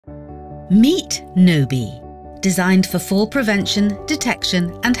Meet Nobi, designed for fall prevention,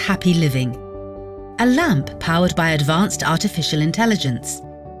 detection and happy living. A lamp powered by advanced artificial intelligence.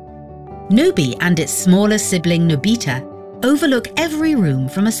 Nobi and its smaller sibling Nobita overlook every room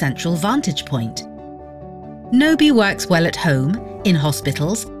from a central vantage point. Nobi works well at home, in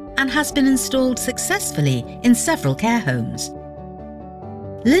hospitals, and has been installed successfully in several care homes.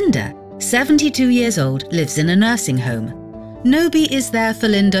 Linda, 72 years old, lives in a nursing home. Nobi is there for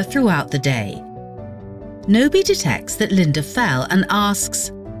Linda throughout the day. Nobi detects that Linda fell and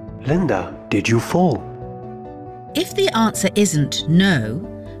asks, "Linda, did you fall?" If the answer isn't no,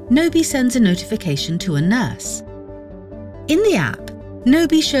 Nobi sends a notification to a nurse. In the app,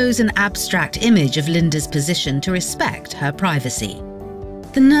 Nobi shows an abstract image of Linda's position to respect her privacy.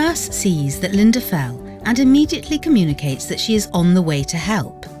 The nurse sees that Linda fell and immediately communicates that she is on the way to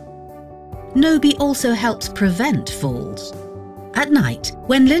help. Nobi also helps prevent falls. At night,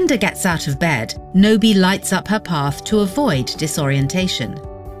 when Linda gets out of bed, Nobi lights up her path to avoid disorientation.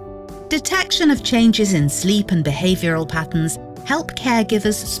 Detection of changes in sleep and behavioural patterns help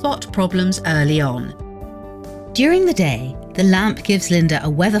caregivers spot problems early on. During the day, the lamp gives Linda a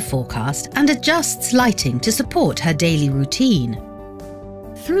weather forecast and adjusts lighting to support her daily routine.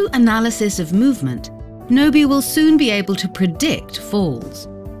 Through analysis of movement, Nobi will soon be able to predict falls.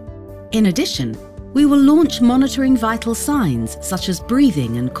 In addition, we will launch monitoring vital signs such as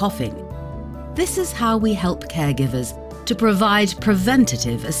breathing and coughing. This is how we help caregivers to provide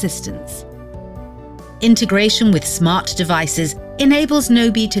preventative assistance. Integration with smart devices enables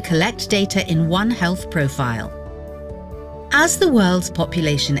Nobi to collect data in one health profile. As the world's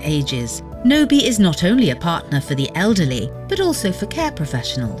population ages, Nobi is not only a partner for the elderly, but also for care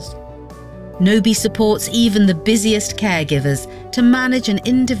professionals. Nobi supports even the busiest caregivers to manage an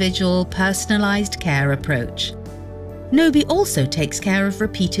individual, personalised care approach. Nobi also takes care of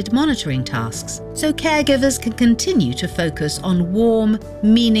repeated monitoring tasks, so caregivers can continue to focus on warm,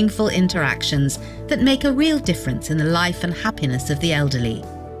 meaningful interactions that make a real difference in the life and happiness of the elderly.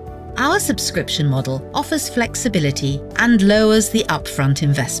 Our subscription model offers flexibility and lowers the upfront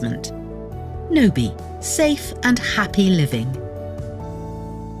investment. Nobi, safe and happy living.